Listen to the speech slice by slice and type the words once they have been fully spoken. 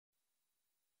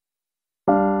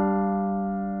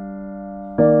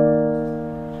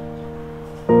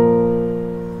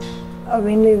I've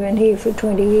been living here for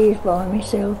 20 years by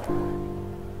myself.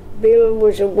 Bill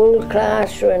was a wool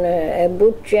classer and a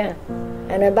butcher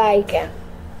and a baker.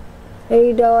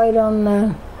 He died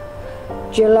on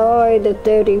July the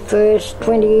 31st,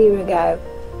 20 years ago.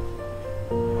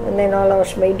 And then I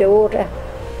lost my daughter.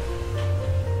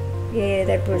 Yeah,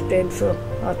 that was dreadful.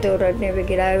 I thought I'd never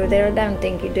get over there. I don't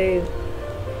think you do.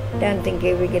 Don't think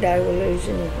you ever get over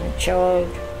losing a child.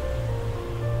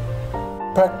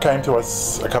 Pat came to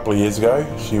us a couple of years ago.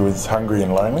 She was hungry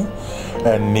and lonely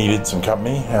and needed some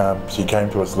company. She came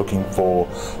to us looking for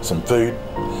some food.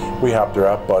 We helped her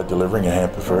out by delivering a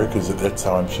hamper for her because at that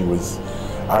time she was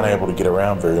unable to get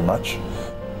around very much.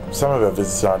 Some of our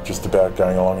visits aren't just about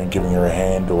going along and giving her a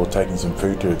hand or taking some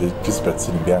food to her. They're just about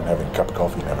sitting down, having a cup of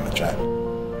coffee and having a chat.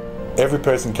 Every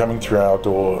person coming through our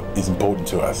door is important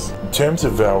to us. In terms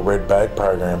of our Red Bag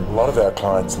program, a lot of our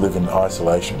clients live in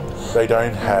isolation. They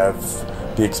don't have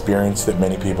the experience that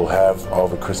many people have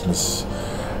of a Christmas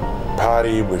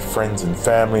party with friends and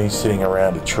family, sitting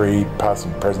around a tree,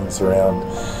 passing presents around.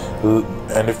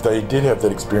 And if they did have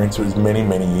that experience, it was many,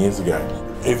 many years ago.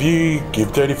 If you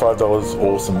give $35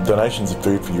 or some donations of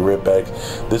food for your Red Bags,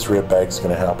 this Red Bag is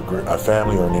going to help a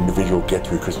family or an individual get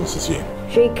through Christmas this year.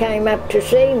 She came up to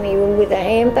see me with a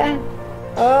hamper.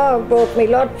 Oh, brought me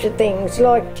lots of things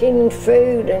like tinned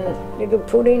food and little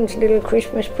puddings, little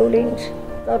Christmas puddings.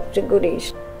 Lots of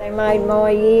goodies. They made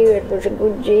my year, it was a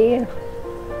good year.